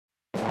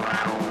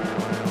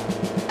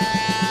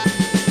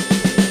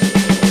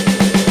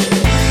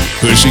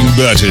pushing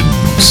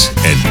buttons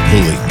and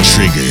pulling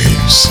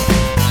triggers.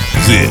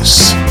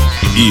 This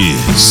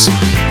is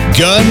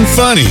Gun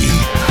Funny.